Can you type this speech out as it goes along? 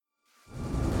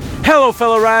Hello,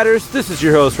 fellow riders. This is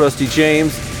your host, Rusty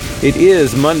James. It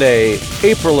is Monday,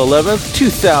 April 11th,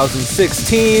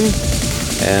 2016,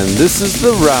 and this is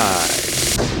The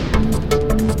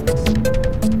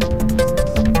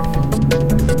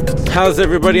Ride. How's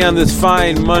everybody on this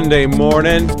fine Monday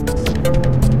morning?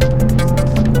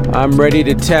 I'm ready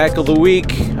to tackle the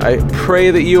week. I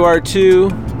pray that you are too.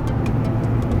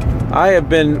 I have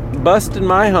been busting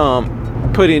my hump,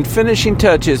 putting finishing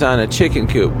touches on a chicken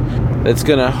coop that's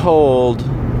going to hold,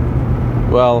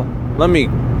 well, let me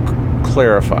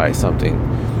clarify something.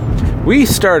 We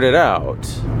started out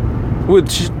with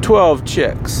 12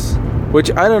 chicks,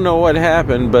 which I don't know what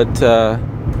happened, but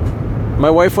my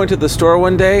wife went to the store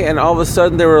one day and all of a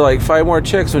sudden there were like 5 more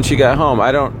chicks when she got home.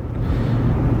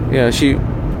 She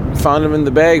found them in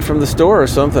the bag from the store or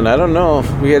something. I don't know.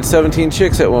 We had 17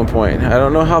 chicks at one point. I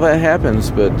don't know how that happens,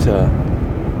 but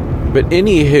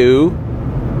anywho,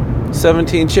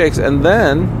 17 chicks. And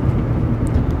then,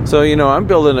 so, I'm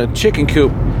building a chicken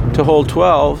coop to hold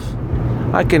 12.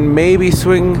 I can maybe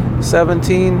swing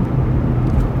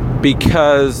 17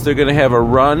 because they're going to have a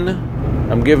run.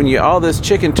 I'm giving you all this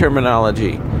chicken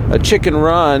terminology. A chicken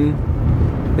run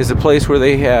is a place where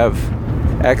they have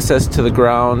access to the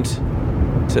ground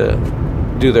to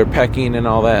do their pecking and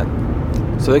all that.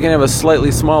 So they can have a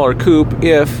slightly smaller coop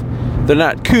if they're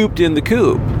not cooped in the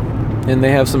coop and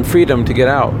they have some freedom to get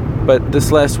out. But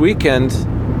this last weekend,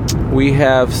 we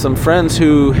have some friends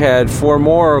who had 4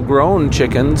 more grown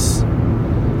chickens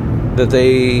that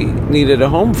they needed a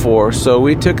home for, so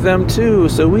we took them too.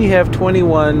 So we have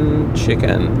 21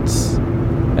 chickens,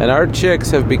 and our chicks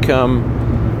have become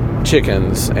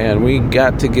chickens, and we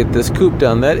got to get this coop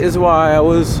done. That is why I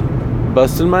was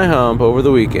busting my hump over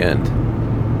the weekend.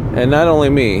 And not only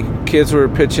me, kids were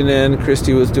pitching in,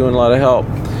 Christy was doing a lot of help.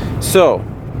 So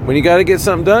when you got to get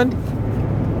something done,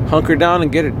 hunker down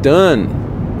and get it done.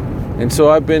 And so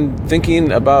I've been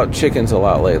thinking about chickens a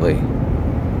lot lately.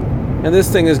 And this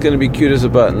thing is going to be cute as a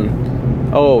button.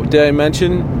 Oh, did I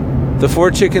mention the 4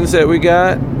 chickens that we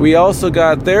got? We also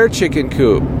got their chicken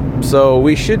coop. So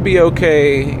we should be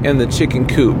okay in the chicken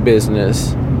coop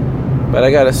business. But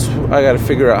I gotta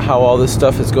figure out how all this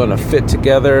stuff is going to fit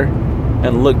together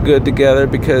and look good together,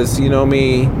 because you know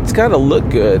me, it's got to look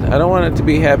good. I don't want it to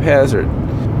be haphazard.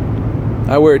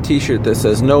 I wear a t-shirt that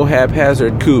says no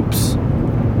haphazard coops.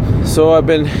 So I've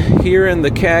been hearing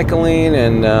the cackling,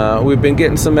 and we've been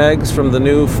getting some eggs from the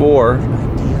new 4.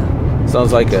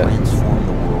 Sounds like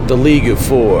the League of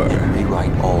 4.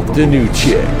 The new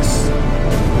chicks.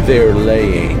 They're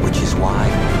laying. Which is why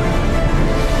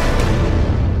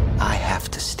I have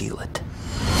to steal it.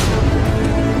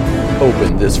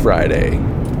 Open this Friday.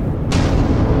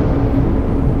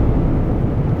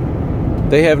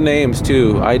 They have names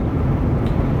too. I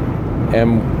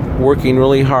am working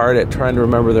really hard at trying to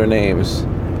remember their names.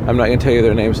 I'm not going to tell you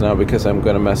their names now because I'm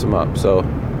going to mess them up. So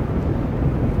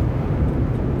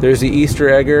there's the Easter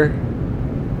egger.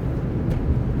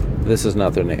 This is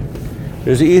not their name.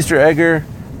 There's the Easter egger.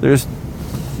 There's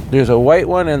a white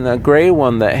one and a gray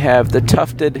one that have the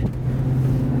tufted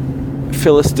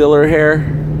Phyllis Diller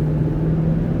hair.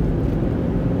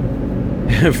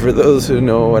 For those who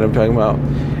know what I'm talking about.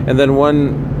 And then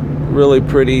one really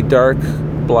pretty dark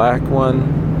black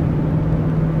one.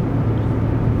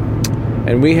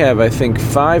 And we have, I think,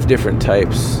 5 different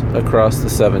types across the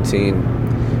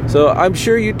 17. So I'm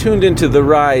sure you tuned into The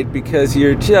Ride because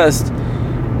you just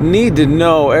need to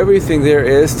know everything there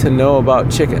is to know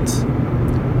about chickens.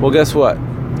 Well, guess what?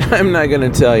 I'm not going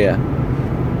to tell you.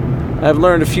 I've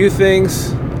learned a few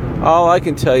things. All I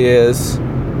can tell you is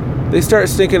they start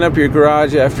stinking up your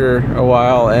garage after a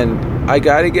while, and I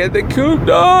got to get the coop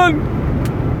done.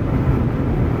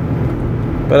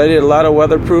 But I did a lot of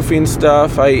weatherproofing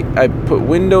stuff. I put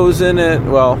windows in it,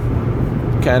 well,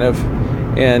 kind of,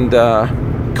 and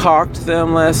caulked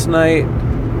them last night.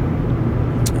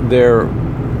 They're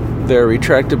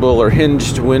retractable or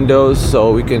hinged windows,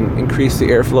 so we can increase the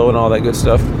airflow and all that good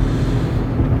stuff.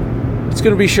 It's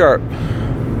going to be sharp.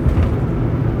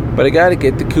 But I got to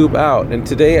get the coop out, and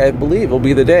today I believe will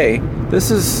be the day. This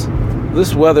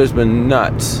weather's been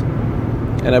nuts.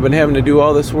 And I've been having to do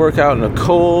all this work out in a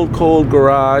cold, cold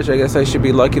garage. I guess I should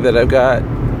be lucky that I've got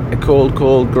a cold,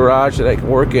 cold garage that I can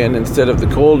work in instead of the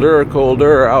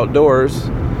colder outdoors.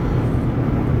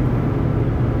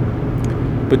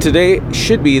 But today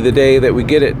should be the day that we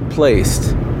get it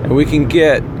placed. And we can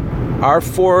get our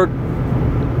 4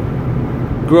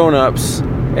 grown-ups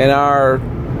and our,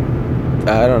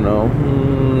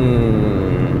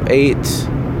 8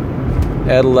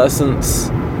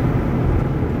 adolescents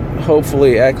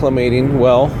hopefully acclimating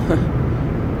well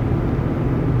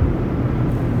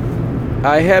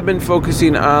I have been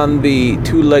focusing on the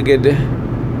two-legged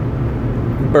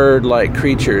bird-like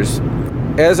creatures.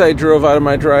 As I drove out of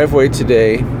my driveway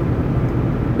today,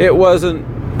 it wasn't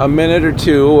a minute or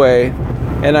two away,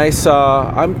 and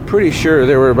I'm pretty sure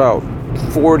there were about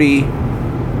 40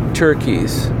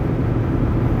 turkeys,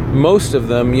 most of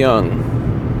them young.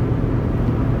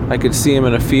 I could see them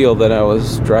in a field that I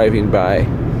was driving by.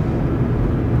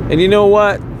 And you know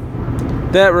what?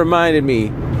 That reminded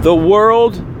me, the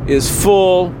world is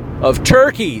full of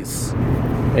turkeys,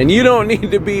 and you don't need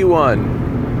to be one.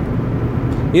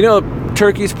 You know,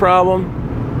 turkey's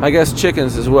problem? I guess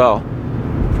chickens as well.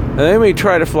 And they may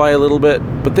try to fly a little bit,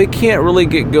 but they can't really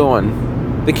get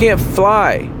going. They can't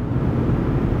fly.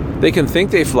 They can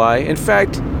think they fly. In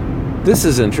fact, this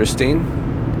is interesting.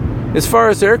 As far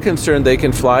as they're concerned, they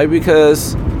can fly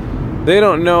because they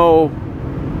don't know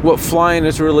what flying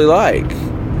is really like.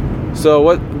 So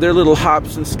what their little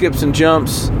hops and skips and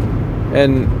jumps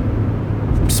and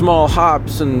small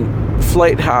hops and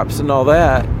flight hops and all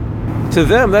that, to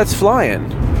them, that's flying.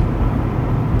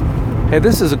 Hey,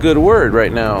 this is a good word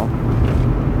right now.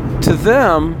 To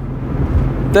them,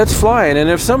 that's flying. And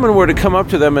if someone were to come up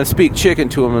to them and speak chicken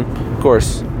to them, and of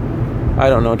course, I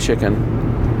don't know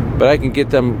chicken, but I can get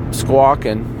them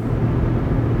squawking.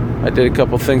 I did a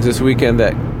couple things this weekend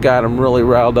that got them really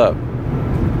riled up.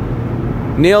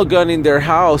 Nail gunning their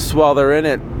house while they're in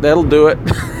it, that'll do it.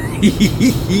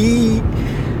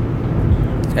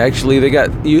 Actually, they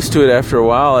got used to it after a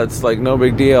while. It's like no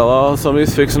big deal. Oh,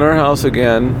 somebody's fixing our house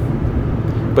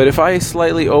again. But if I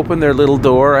slightly open their little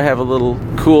door, I have a little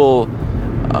cool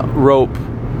rope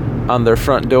on their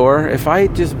front door. If I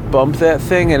just bump that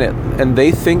thing and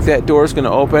they think that door's going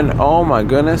to open, oh my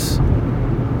goodness,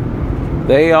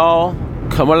 they all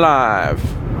come alive.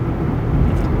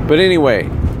 But anyway,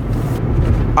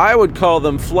 I would call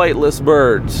them flightless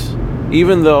birds,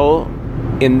 even though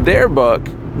in their book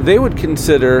they would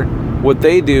consider what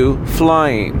they do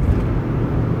flying.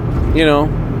 You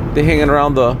know, they hanging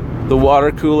around the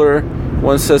water cooler.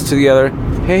 One says to the other,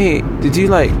 "Hey, did you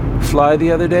fly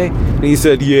the other day?" And he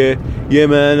said, yeah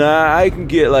man, I can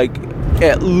get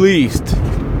at least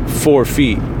 4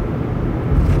 feet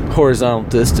horizontal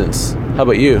distance. How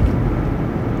about you?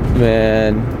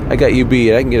 Man, I got you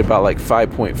beat. I can get about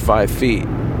 5.5 feet.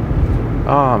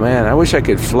 Oh man, I wish I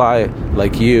could fly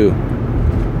like you.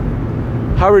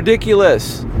 How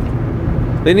ridiculous.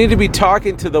 They need to be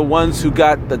talking to the ones who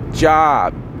got the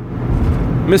job.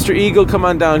 Mr. Eagle, come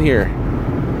on down here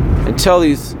and tell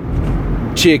these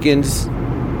chickens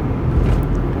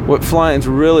what flying's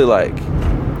really like.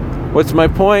 What's my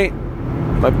point?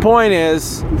 My point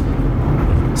is,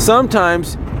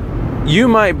 sometimes you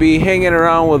might be hanging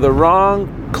around with the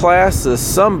wrong class of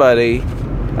somebody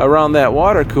around that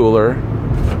water cooler,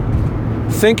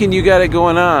 thinking you got it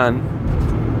going on,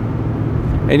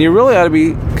 and you really ought to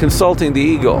be consulting the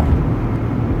eagle,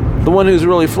 the one who's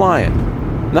really flying.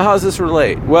 Now, how does this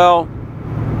relate? Well,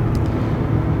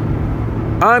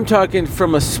 I'm talking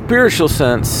from a spiritual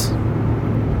sense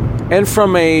and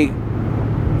from a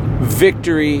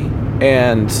victory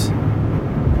and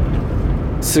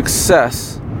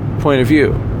success point of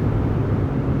view.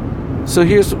 So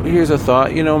here's a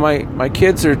thought. You know, my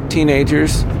kids are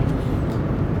teenagers.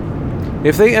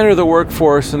 If they enter the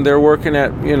workforce and they're working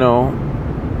at,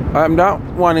 I'm not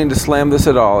wanting to slam this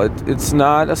at all. It's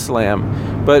not a slam.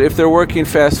 But if they're working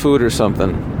fast food or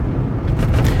something,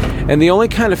 and the only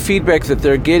kind of feedback that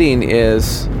they're getting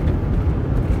is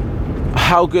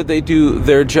how good they do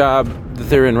their job that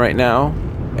they're in right now.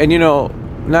 And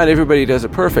not everybody does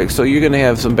it perfect. So you're going to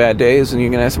have some bad days and you're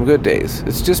going to have some good days.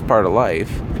 It's just part of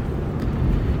life.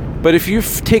 But if you're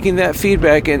taking that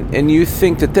feedback and you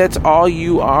think that that's all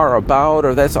you are about,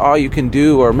 or that's all you can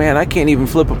do, or man, I can't even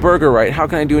flip a burger right, how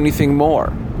can I do anything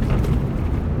more?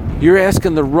 You're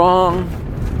asking the wrong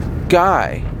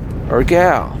guy or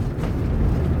gal.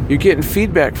 You're getting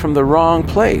feedback from the wrong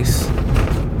place.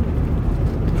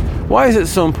 Why is it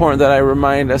so important that I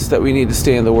remind us that we need to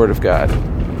stay in the Word of God?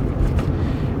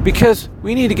 Because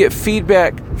we need to get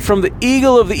feedback from the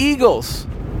eagle of the eagles.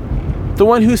 The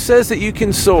one who says that you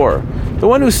can soar. The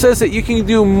one who says that you can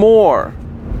do more.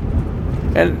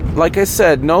 And like I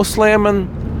said, no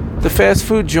slamming the fast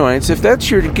food joints. If that's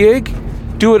your gig,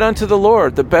 do it unto the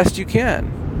Lord the best you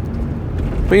can.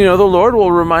 But the Lord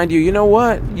will remind you, you know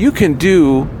what? You can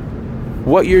do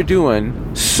what you're doing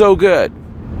so good.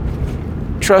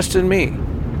 Trust in me.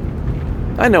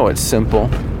 I know it's simple.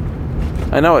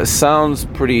 I know it sounds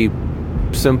pretty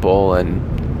simple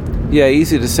and, yeah,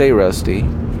 easy to say, Rusty.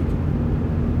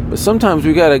 But sometimes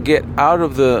we got to get out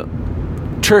of the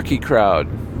turkey crowd.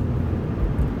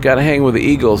 Got to hang with the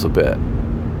eagles a bit.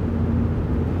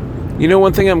 You know,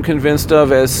 one thing I'm convinced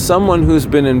of as someone who's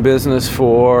been in business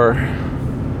for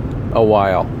a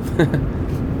while,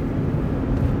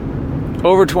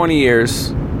 over 20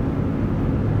 years,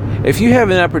 if you have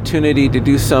an opportunity to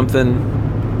do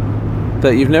something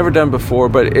that you've never done before,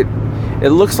 but it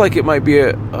looks like it might be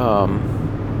a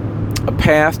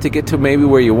path to get to maybe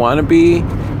where you want to be,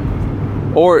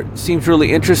 or it seems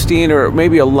really interesting, or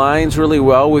maybe aligns really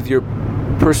well with your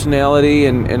personality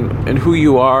and who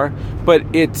you are, but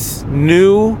it's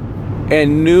new,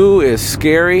 and new is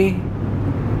scary,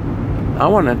 I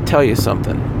want to tell you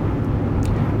something.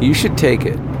 You should take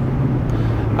it.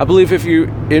 I believe if you're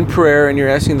in prayer and you're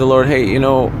asking the Lord, hey,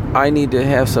 I need to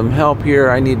have some help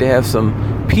here, I need to have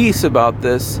some peace about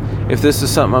this, if this is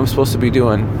something I'm supposed to be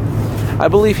doing, I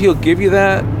believe He'll give you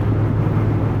that.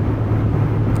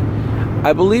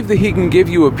 I believe that He can give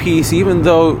you a peace even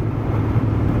though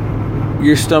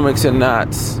your stomach's in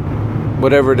knots,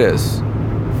 whatever it is.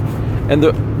 And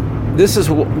this is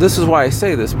why I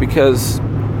say this, because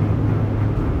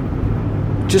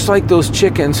just like those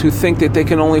chickens who think that they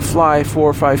can only fly 4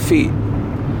 or 5 feet,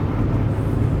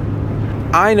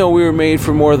 I know we were made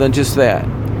for more than just that.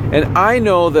 And I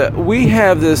know that we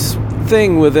have this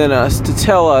thing within us to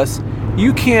tell us,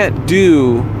 you can't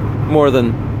do more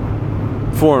than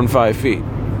 4 and 5 feet.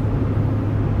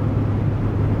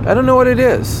 I don't know what it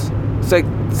is. It's like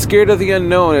scared of the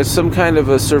unknown. It's some kind of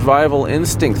a survival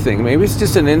instinct thing. Maybe it's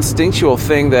just an instinctual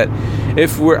thing that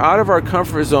if we're out of our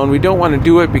comfort zone, we don't want to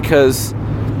do it because,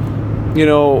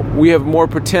 we have more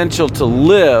potential to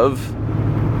live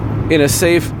in a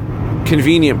safe,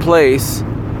 convenient place.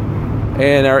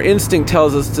 And our instinct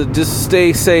tells us to just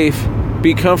stay safe,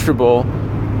 be comfortable.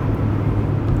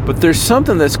 But there's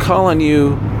something that's calling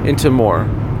you into more.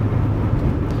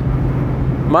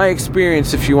 My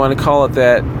experience, if you want to call it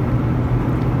that,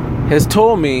 has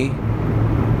told me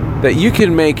that you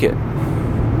can make it.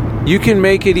 You can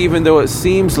make it even though it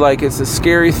seems like it's a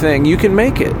scary thing. You can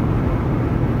make it.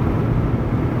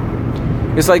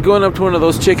 It's like going up to one of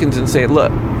those chickens and saying,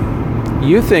 look,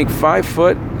 you think 5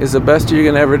 foot is the best you're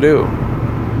going to ever do.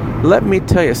 Let me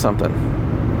tell you something.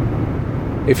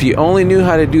 If you only knew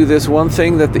how to do this one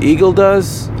thing that the eagle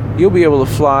does, you'll be able to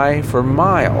fly for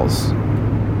miles.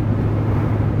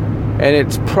 And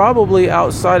it's probably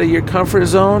outside of your comfort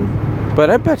zone, but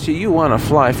I bet you want to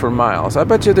fly for miles. I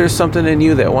bet you there's something in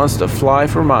you that wants to fly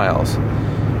for miles.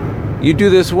 You do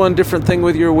this one different thing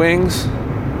with your wings,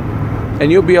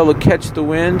 and you'll be able to catch the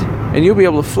wind, and you'll be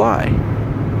able to fly.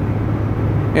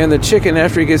 And the chicken,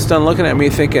 after he gets done looking at me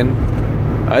thinking,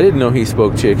 I didn't know he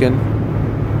spoke chicken,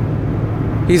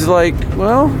 he's like,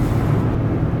 well,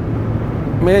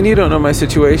 man, you don't know my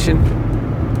situation.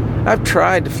 I've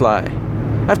tried to fly.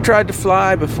 I've tried to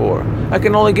fly before. I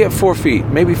can only get 4 feet,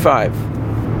 maybe 5.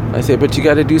 I say, but you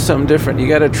got to do something different. You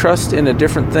got to trust in a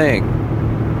different thing.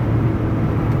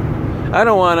 I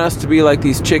don't want us to be like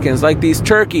these chickens, like these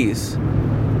turkeys,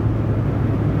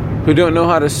 who don't know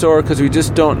how to soar because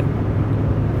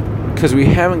we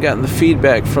haven't gotten the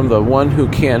feedback from the one who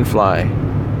can fly.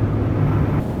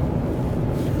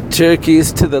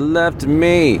 Turkeys to the left of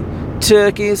me,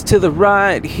 turkeys to the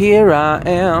right, here I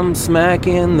am, smack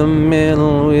in the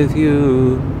middle with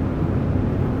you.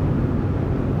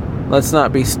 Let's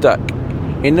not be stuck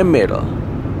in the middle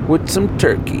with some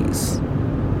turkeys.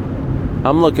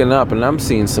 I'm looking up and I'm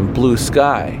seeing some blue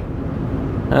sky.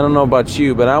 I don't know about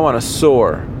you, but I want to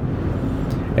soar.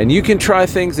 And you can try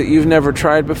things that you've never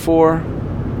tried before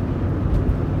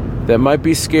that might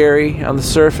be scary on the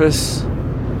surface.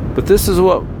 But this is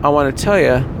what I want to tell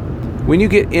you. When you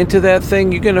get into that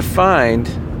thing, you're going to find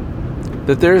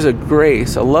that there's a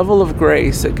grace, a level of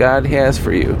grace that God has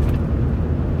for you.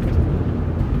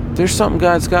 There's something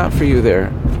God's got for you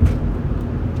there.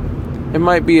 It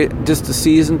might be just a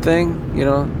season thing,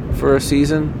 for a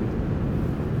season.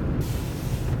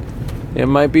 It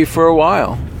might be for a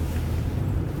while.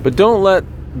 But don't let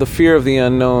the fear of the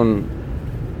unknown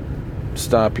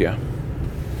stop you.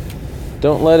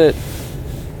 Don't let it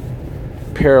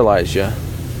paralyze you.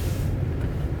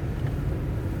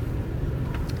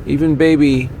 Even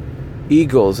baby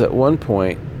eagles at one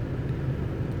point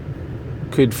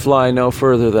could fly no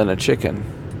further than a chicken.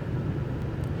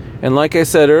 And like I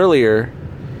said earlier,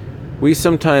 we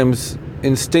sometimes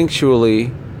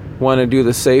instinctually want to do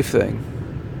the safe thing.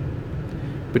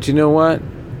 But you know what?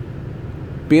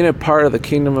 Being a part of the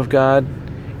kingdom of God,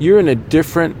 you're in a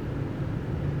different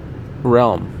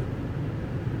realm.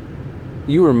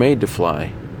 You were made to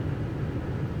fly.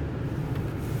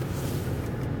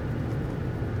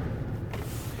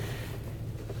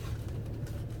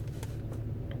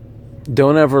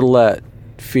 Don't ever let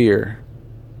fear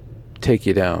take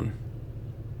you down.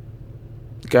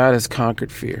 God has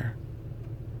conquered fear.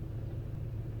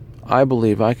 I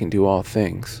believe I can do all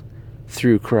things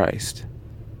through Christ,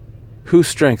 who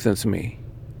strengthens me.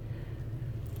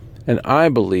 And I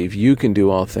believe you can do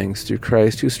all things through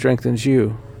Christ, who strengthens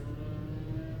you.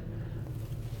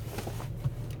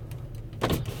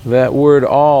 That word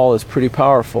all is pretty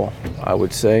powerful, I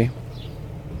would say.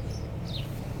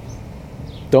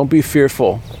 Don't be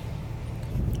fearful.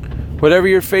 Whatever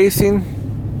you're facing,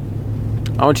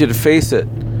 I want you to face it,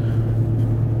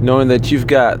 knowing that you've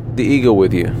got the eagle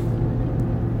with you.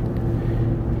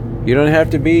 You don't have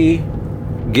to be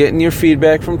getting your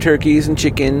feedback from turkeys and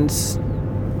chickens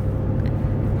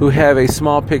who have a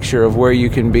small picture of where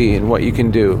you can be and what you can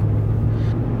do.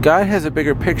 God has a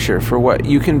bigger picture for what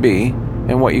you can be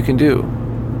and what you can do.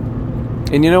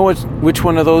 And you know which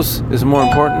one of those is more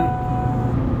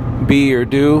important? Be or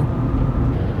do?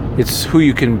 It's who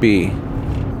you can be.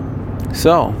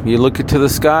 So, you look into the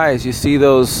skies, you see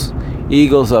those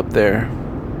eagles up there.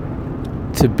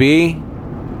 To be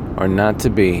or not to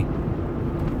be?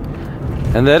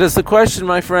 And that is the question,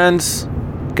 my friends.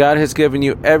 God has given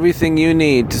you everything you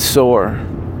need to soar,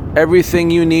 everything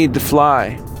you need to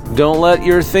fly. Don't let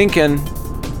your thinking,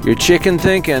 your chicken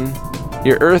thinking,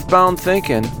 your earthbound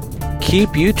thinking,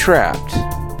 keep you trapped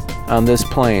on this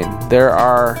plane. There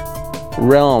are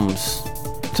realms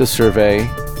to survey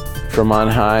from on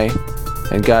high,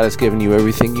 and God has given you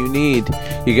everything you need.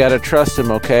 You got to trust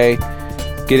Him, okay?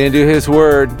 Get into His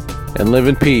Word and live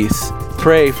in peace.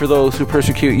 Pray for those who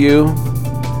persecute you.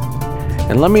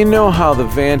 And let me know how the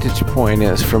vantage point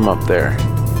is from up there.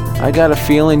 I got a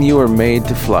feeling you are made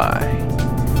to fly.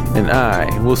 And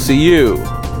I will see you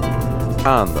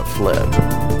on the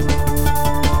flip.